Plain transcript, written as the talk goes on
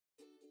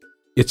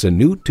It's a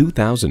new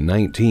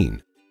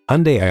 2019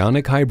 Hyundai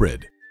Ioniq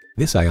Hybrid.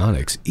 This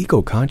Ioniq's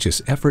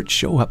eco-conscious efforts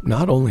show up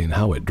not only in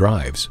how it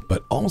drives,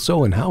 but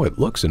also in how it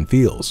looks and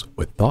feels,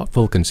 with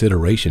thoughtful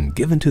consideration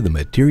given to the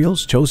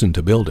materials chosen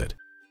to build it.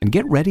 And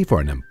get ready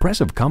for an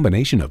impressive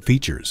combination of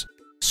features: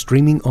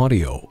 streaming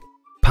audio,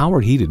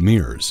 power heated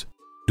mirrors,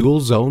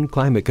 dual zone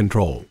climate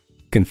control,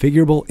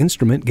 configurable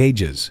instrument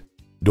gauges,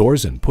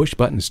 doors and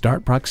push-button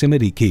start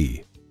proximity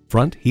key,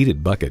 front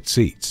heated bucket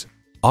seats,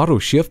 auto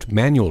shift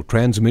manual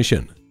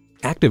transmission,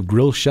 active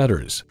grille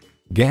shutters,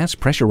 gas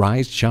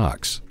pressurized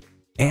shocks,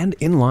 and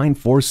inline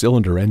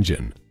 4-cylinder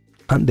engine.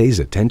 Hyundai's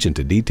attention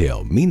to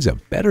detail means a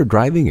better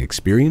driving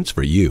experience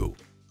for you.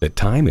 The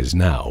time is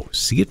now.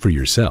 See it for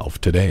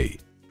yourself today.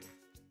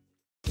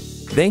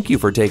 Thank you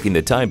for taking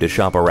the time to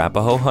shop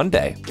Arapahoe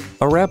Hyundai.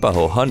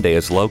 Arapahoe Hyundai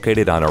is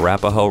located on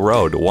Arapahoe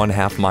Road,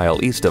 1/2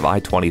 mile east of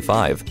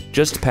I-25,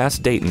 just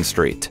past Dayton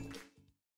Street.